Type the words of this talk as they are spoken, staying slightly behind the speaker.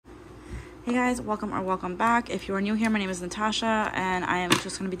Hey guys, welcome back. If you are new here, my name is Natasha and I am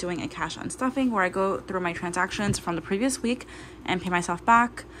just going to be doing a cash unstuffing where I go through my transactions from the previous week and pay myself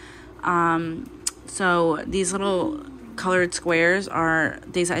back. So these little colored squares are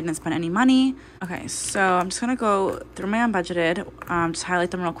days I didn't spend any money. Okay, so I'm just going to go through my unbudgeted, just highlight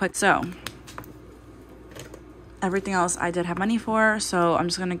them real quick. So everything else I did have money for, so I'm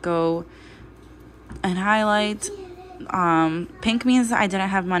just going to go and highlight. Pink means that I didn't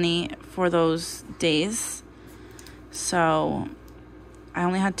have money for those days, so I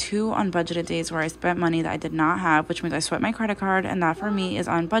only had 2 unbudgeted days where I spent money that I did not have, which means I swiped my credit card, and that for me is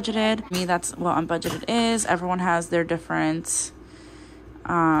unbudgeted. For me, that's what unbudgeted is. Everyone has their different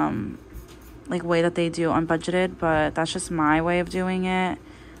like way that they do unbudgeted, but that's just my way of doing it.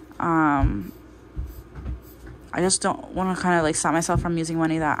 I just don't want to kind of like stop myself from using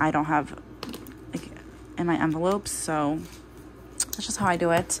money that I don't have in my envelopes, so that's just how I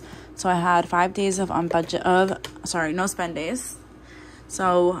do it. So I had 5 days of no spend days.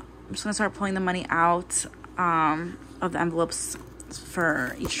 So I'm just gonna start pulling the money out of the envelopes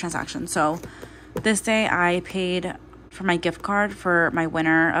for each transaction. So this day I paid for my gift card for my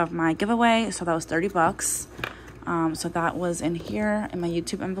winner of my giveaway, so that was $30. So that was in here in my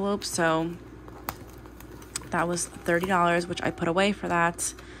YouTube envelope, so that was $30, which I put away for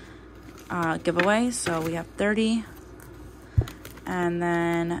that giveaway. So we have 30, and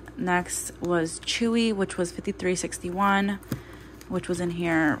then next was Chewy, which was $53.61, which was in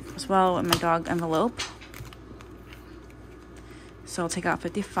here as well in my dog envelope. So I'll take out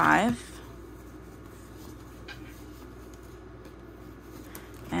 55,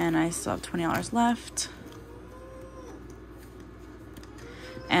 and I still have $20 left.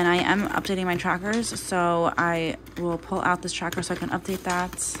 And I am updating my trackers, so I will pull out this tracker so I can update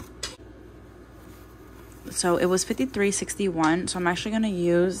that. So it was $53.61, so I'm actually going to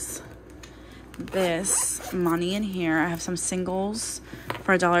use this money in here. I have some singles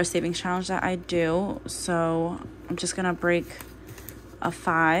for a $1 savings challenge that I do, so I'm just going to break a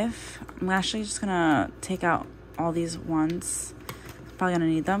 5. I'm actually just going to take out all these ones. I'm probably going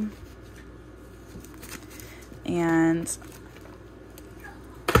to need them. And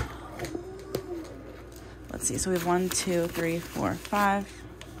let's see, so we have 1, 2, 3, 4, 5.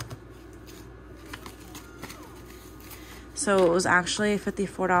 So it was actually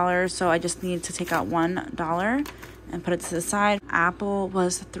 $54, so I just need to take out $1 and put it to the side. Apple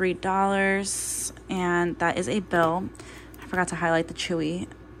was $3, and that is a bill. I forgot to highlight the Chewy.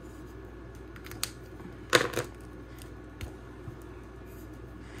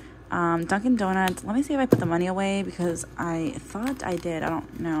 Dunkin' Donuts, let me see if I put the money away because I thought I did, I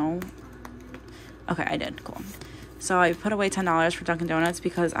don't know. Okay, I did, cool. So I put away $10 for Dunkin' Donuts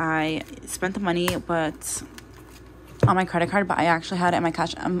because I spent the money, but on my credit card, but I actually had it in my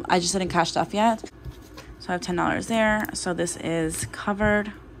cash. I just didn't cash stuff yet. So I have $10 there. So this is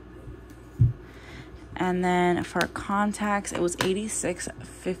covered. And then for contacts, it was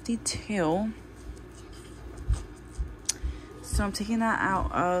 $86.52. So I'm taking that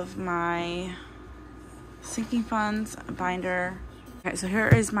out of my sinking funds binder. Okay, so here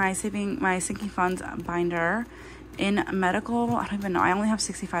is my sinking funds binder. In medical, I don't even know, I only have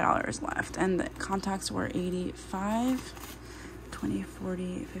 $65 left, and the contacts were 85, 20,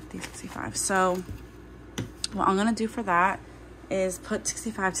 40, 50, 65. So what I'm gonna do for that is put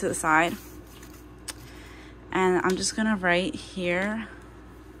 65 to the side, and I'm just gonna write here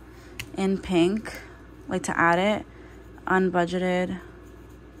in pink, like to add it, unbudgeted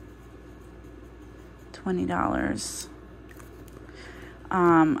 $20.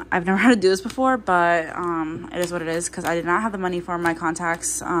 I've never had to do this before, but it is what it is because I did not have the money for my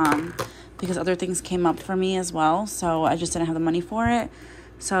contacts because other things came up for me as well, so I just didn't have the money for it.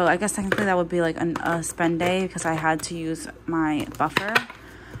 So I guess technically that would be like a spend day because I had to use my buffer.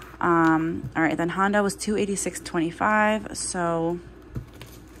 All right, then Honda was $286.25, so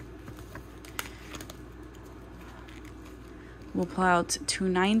we'll pull out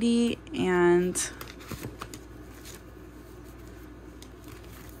 $290 and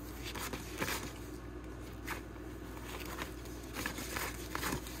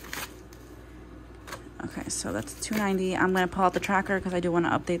okay, so that's $290. I'm going to pull out the tracker because I do want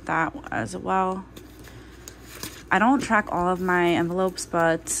to update that as well. I don't track all of my envelopes,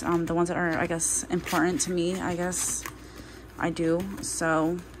 but the ones that are, I guess, important to me, I guess I do.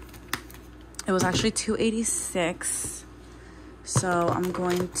 So it was actually $286. So I'm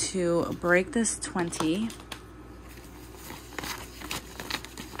going to break this 20.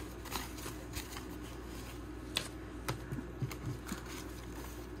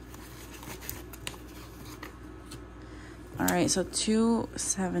 All right, so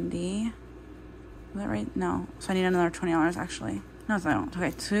 270. Is that right? No. So I need another $20 actually. No, I don't.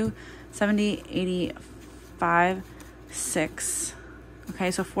 Okay, 270, 85, 6.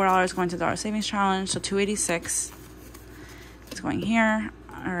 Okay, so $4 going to the dollar savings challenge. So 286 is going here.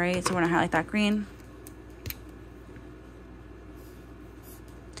 All right, so we're gonna highlight that green.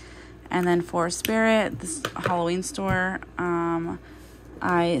 And then for Spirit, this Halloween store,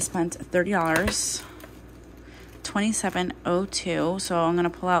 I spent $30. 27.02. So I'm gonna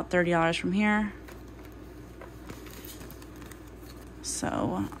pull out $30 from here.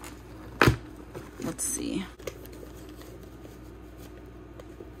 So let's see.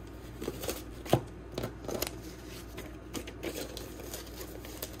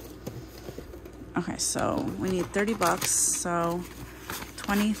 Okay, so we need 30 bucks. So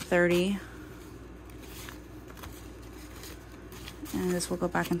 20, 30. And this will go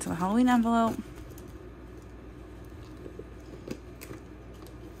back into the Halloween envelope.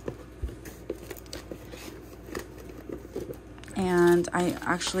 And I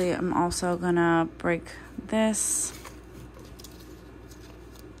actually am also gonna break this.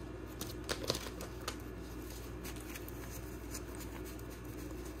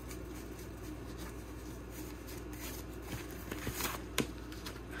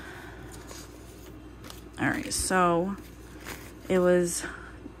 All right, so it was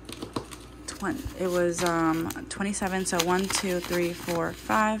 27. So 1, 2, 3, 4,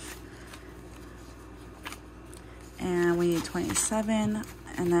 5. And we need 27,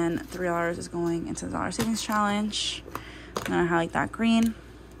 and then $3 is going into the dollar savings challenge. I'm gonna highlight that green.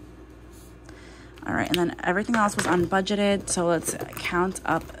 All right, and then everything else was unbudgeted, so let's count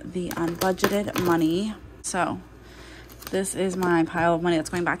up the unbudgeted money. So this is my pile of money that's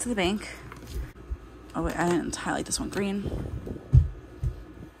going back to the bank. Oh wait, I didn't highlight this one green.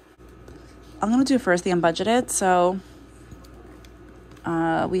 I'm gonna do first the unbudgeted. So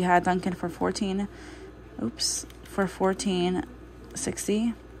we had Dunkin' for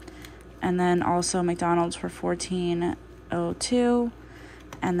 $14.60, and then also McDonald's for $14.02,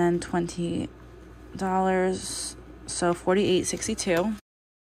 and then $20, so $48.62.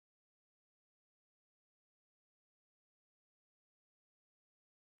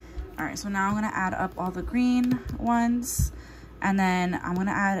 All right, so now I'm gonna add up all the green ones, and then I'm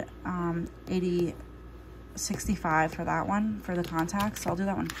gonna add $80.65 for that one, for the contacts. So I'll do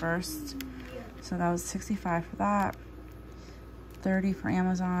that one first. So that was 65 for that, 30 for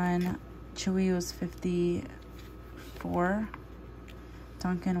Amazon, Chewy was 54,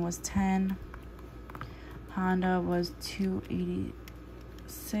 Dunkin' was 10, Honda was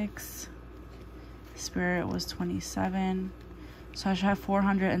 286, Spirit was 27. So I should have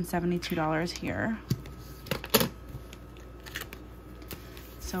 $472 here.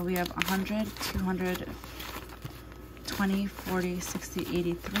 So we have 100, 200, 20, 40, 60,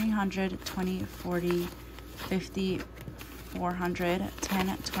 80, 300, 20, 40, 50, 400,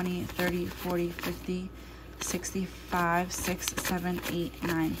 10, 20, 30, 40, 50, 65, 6, 7, 8,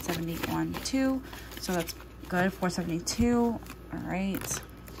 9, 71, 2. So that's good, 472. All right.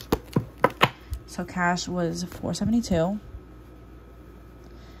 So cash was 472.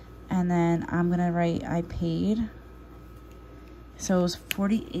 And then I'm gonna write I paid. So it was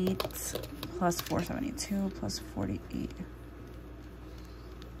 48 plus 472 plus 48.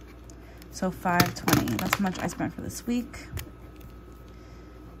 So 520. That's how much I spent for this week.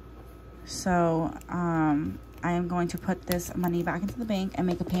 So I am going to put this money back into the bank and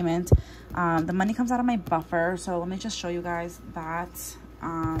make a payment. The money comes out of my buffer. So let me just show you guys that.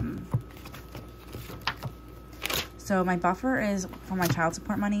 So my buffer is for my child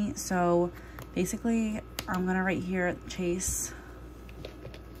support money. So basically I'm gonna write here Chase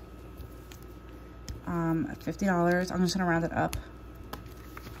 $50. I'm just gonna round it up.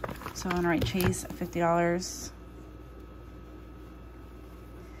 So I'm gonna write Chase $50.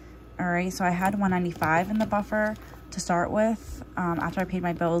 All right, so I had $195 in the buffer to start with. After I paid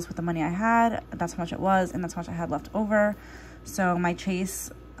my bills with the money I had, that's how much it was, and that's how much I had left over. So my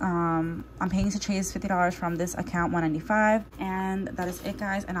Chase, I'm paying to Chase $50 from this account, $195. And that is it,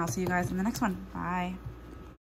 guys, and I'll see you guys in the next one. Bye.